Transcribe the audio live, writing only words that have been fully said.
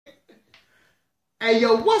Hey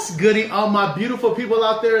yo, what's goody all my beautiful people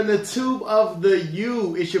out there in the tube of the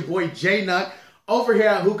U? It's your boy J-Nuck over here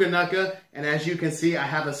at Hookah, and as you can see, I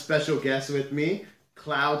have a special guest with me,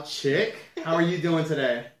 CloudChick. How are you doing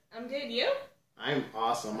today? I'm good, you? I'm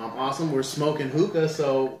awesome, I'm awesome. We're smoking hookah,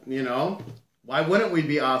 so, you know, why wouldn't we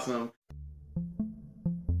be awesome?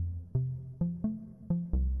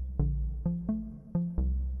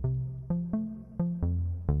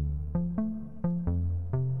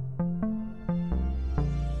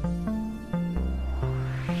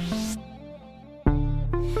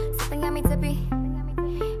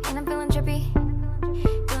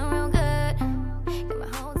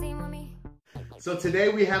 So today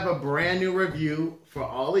we have a brand new review for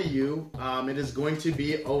all of you. It is going to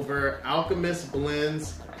be over Alchemist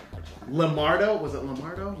Blends Lemonardo. Was it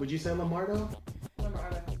Lemonardo? Would you say Lemonardo?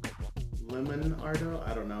 Lemonardo?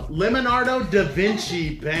 I don't know. Lemonardo Da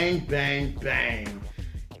Vinci. Bang, bang, bang.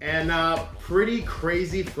 And pretty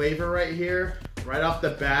crazy flavor right here. Right off the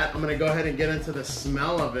bat. I'm going to go ahead and get into the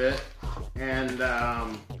smell of it. And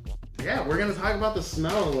yeah, we're going to talk about the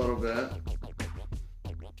smell a little bit.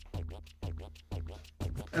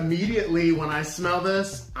 Immediately when I smell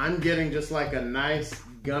this, I'm getting just like a nice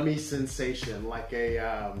gummy sensation, like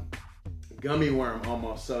a gummy worm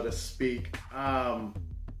almost, so to speak.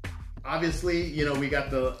 Obviously, you know, we got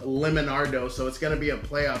the Lemonardo, so it's gonna be a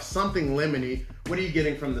play off something lemony. What are you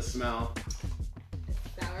getting from the smell?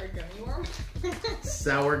 Sour gummy worm.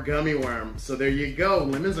 Sour gummy worm. So there you go.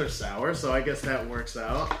 Lemons are sour, so I guess that works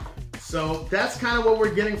out. So that's kind of what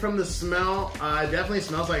we're getting from the smell. It definitely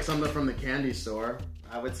smells like something from the candy store,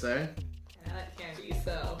 I would say. And I like candy,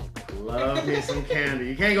 so. Love me some candy.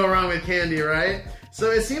 You can't go wrong with candy, right?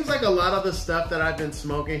 So it seems like a lot of the stuff that I've been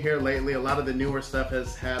smoking here lately, a lot of the newer stuff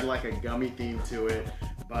has had like a gummy theme to it.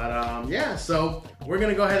 But yeah, so we're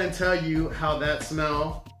gonna go ahead and tell you how that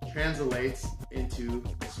smell translates into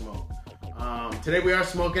smoke. Today we are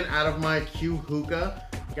smoking out of my Q Hookah.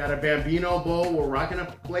 Got a Bambino bowl. We're rocking a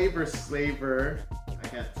Flavor Saver. I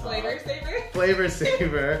can't talk. Flavor Saver? Flavor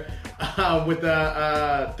Saver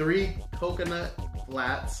with 3 coconut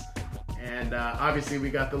flats. And obviously we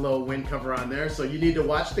got the little wind cover on there. So you need to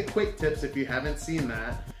watch the quick tips if you haven't seen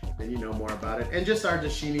that. Then you know more about it. And just our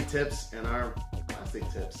Dashini tips and our plastic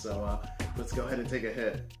tips. So let's go ahead and take a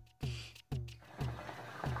hit.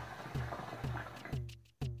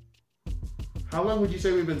 How long would you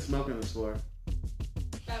say we've been smoking this for?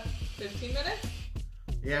 15 minutes?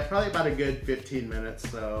 Yeah, probably about a good 15 minutes,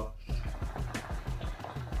 so.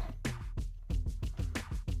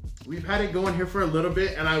 We've had it going here for a little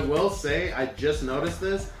bit, and I will say, I just noticed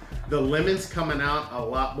this, the lemon's coming out a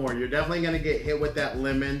lot more. You're definitely gonna get hit with that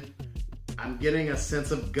lemon. I'm getting a sense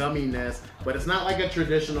of gumminess, but it's not like a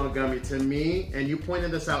traditional gummy. To me, and you pointed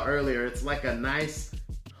this out earlier, it's like a nice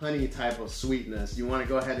honey type of sweetness. You wanna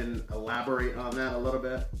go ahead and elaborate on that a little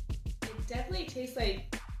bit? It definitely tastes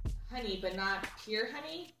like honey, but not pure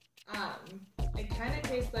honey. It kind of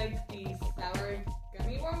tastes like the sour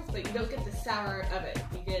gummy worms, but you don't get the sour of it.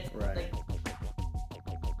 You get like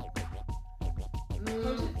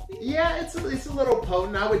potency. Yeah, it's a little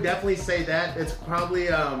potent. I would definitely say that. It's probably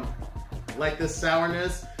like the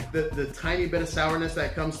sourness, the tiny bit of sourness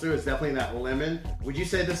that comes through is definitely that lemon. Would you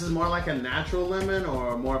say this is more like a natural lemon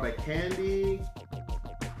or more of a candy?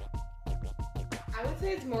 I would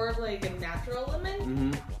say it's more of like a natural lemon.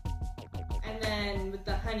 Mm-hmm. And then with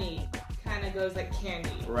the honey, kind of goes like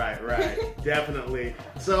candy. Right, definitely.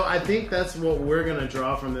 So I think that's what we're gonna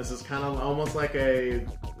draw from this is kind of almost like a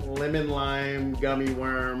lemon lime gummy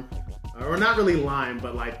worm, or not really lime,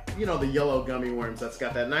 but like, you know, the yellow gummy worms that's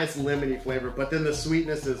got that nice lemony flavor, but then the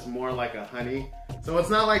sweetness is more like a honey. So it's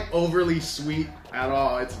not like overly sweet at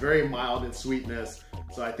all. It's very mild in sweetness.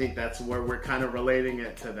 So I think that's where we're kind of relating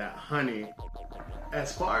it to that honey.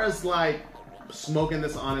 As far as like smoking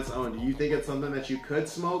this on its own, do you think it's something that you could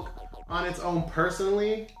smoke on its own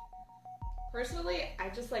personally? Personally, I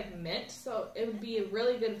just like mint, so it would be a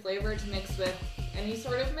really good flavor to mix with any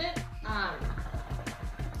sort of mint.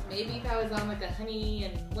 Maybe if I was on like a honey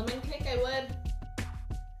and lemon kick, I would.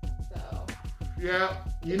 So. Yeah,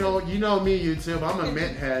 you know me, YouTube. I'm a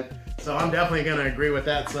mint head, so I'm definitely gonna agree with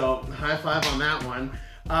that. So high five on that one.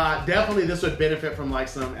 Definitely, this would benefit from like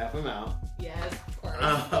some FML. Yes.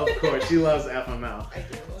 Of course, she loves FML. I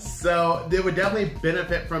do. So they would definitely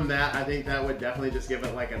benefit from that. I think that would definitely just give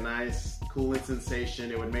it like a nice cooling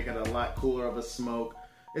sensation. It would make it a lot cooler of a smoke.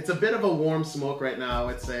 It's a bit of a warm smoke right now, I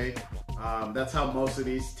would say. That's how most of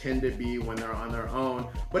these tend to be when they're on their own.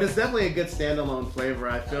 But it's definitely a good standalone flavor.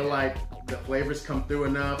 I feel like the flavors come through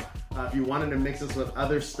enough. If you wanted to mix this with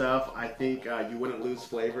other stuff, I think you wouldn't lose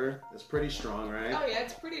flavor. It's pretty strong, right? Oh yeah,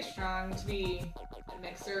 it's pretty strong to be a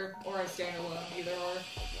mixer or a standalone, either or.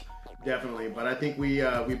 Definitely, but I think we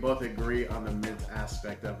both agree on the mint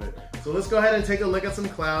aspect of it. So let's go ahead and take a look at some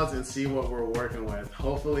clouds and see what we're working with.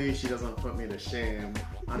 Hopefully she doesn't put me to shame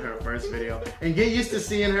on her first video. And get used to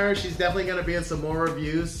seeing her. She's definitely going to be in some more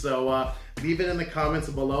reviews, so leave it in the comments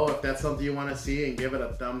below if that's something you want to see, and give it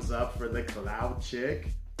a thumbs up for the CloudChick.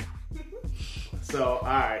 So,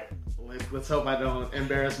 alright, let's hope I don't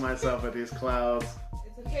embarrass myself with these clouds.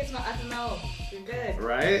 It's okay, it's not FML. You're good.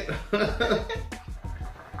 Right?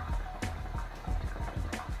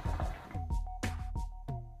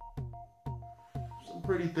 Some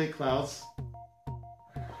pretty thick clouds.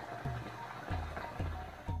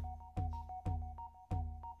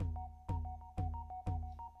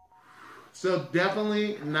 So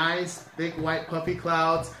definitely nice, thick, white, puffy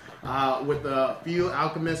clouds. With a few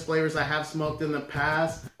Alchemist flavors I have smoked in the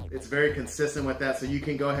past, it's very consistent with that, so you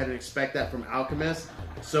can go ahead and expect that from Alchemist.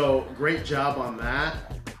 So great job on that,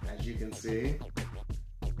 as you can see.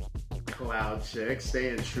 CloudChick,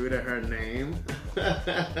 staying true to her name.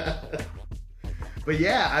 But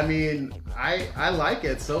yeah, I mean, I like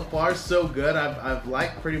it. So far, so good. I've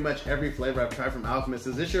liked pretty much every flavor I've tried from Alchemist.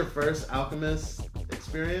 Is this your first Alchemist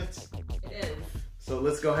experience? It is. So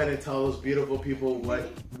let's go ahead and tell those beautiful people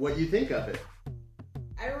what you think of it.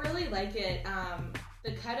 I really like it.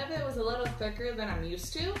 The cut of it was a little thicker than I'm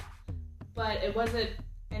used to, but it wasn't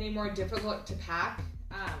any more difficult to pack.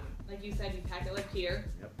 Like you said, you packed it like Peter.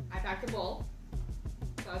 Yep. I packed a bowl.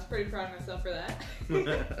 So I was pretty proud of myself for that.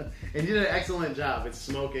 And you did an excellent job. It's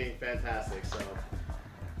smoking fantastic. So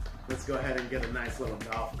let's go ahead and get a nice little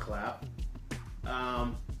golf clap.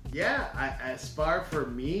 Yeah, as far for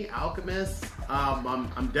me, Alchemist,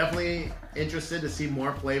 I'm definitely interested to see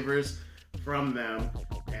more flavors from them.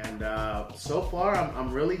 And so far,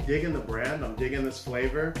 I'm really digging the brand. I'm digging this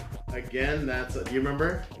flavor. Again, do you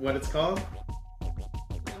remember what it's called?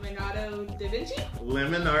 Lemonardo da Vinci?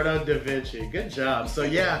 Lemonardo da Vinci. Good job. So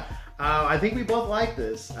yeah, I think we both like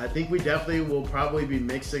this. I think we definitely will probably be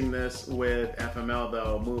mixing this with FML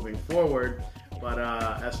though moving forward. But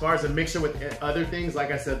as far as a mixer with other things, like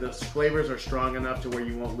I said, the flavors are strong enough to where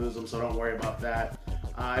you won't lose them, so don't worry about that.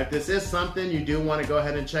 If this is something you do want to go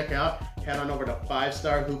ahead and check out, head on over to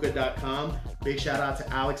 5starhookah.com. Big shout out to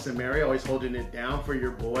Alex and Mary, always holding it down for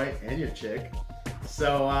your boy and your chick.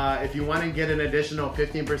 So if you want to get an additional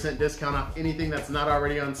 15% discount off anything that's not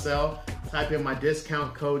already on sale, type in my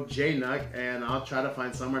discount code JNUC and I'll try to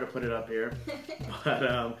find somewhere to put it up here.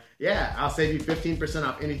 But yeah, I'll save you 15%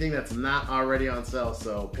 off anything that's not already on sale,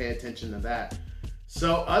 so pay attention to that.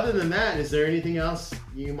 So other than that, is there anything else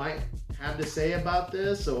you might have to say about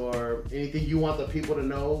this, or anything you want the people to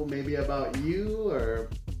know maybe about you? Or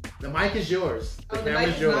the mic is yours. The camera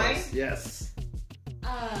is yours. Mine? Yes.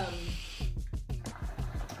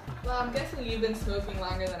 Well, I'm guessing you've been smoking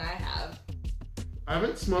longer than I have. I've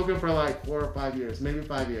been smoking for like 4 or 5 years, maybe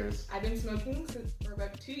 5 years. I've been smoking for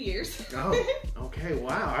about 2 years. Oh, okay,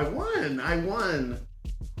 wow, I won.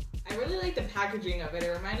 I really like the packaging of it.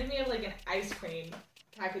 It reminded me of like an ice cream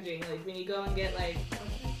packaging, like when you go and get like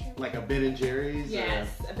a Ben and Jerry's? Yes,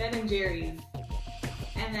 a Ben and Jerry's.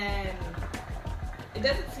 And then it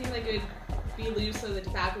doesn't seem like it would be loose so the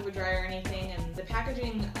tobacco would dry or anything, and the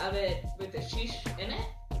packaging of it with the sheesh in it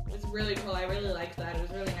was really cool. I really liked that. It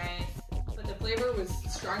was really nice. But the flavor was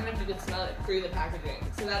strong enough you could smell it through the packaging.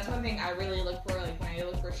 So that's one thing I really look for, like when I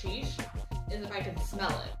look for sheesh, is if I could smell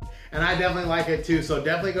it. And I definitely like it too, so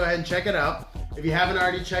definitely go ahead and check it out. If you haven't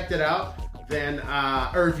already checked it out, then,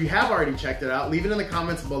 or if you have already checked it out, leave it in the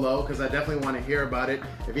comments below, because I definitely want to hear about it.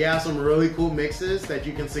 If you have some really cool mixes that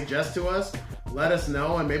you can suggest to us, let us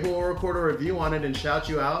know, and maybe we'll record a review on it and shout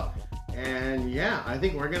you out. And yeah, I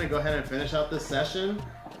think we're going to go ahead and finish out this session,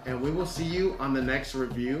 and we will see you on the next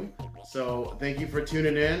review. So thank you for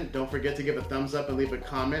tuning in. Don't forget to give a thumbs up and leave a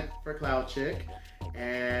comment for CloudChick.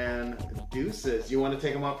 And deuces. You want to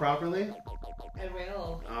take them out properly? I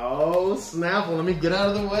will. Oh, snap. Well, let me get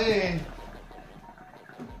out of the way.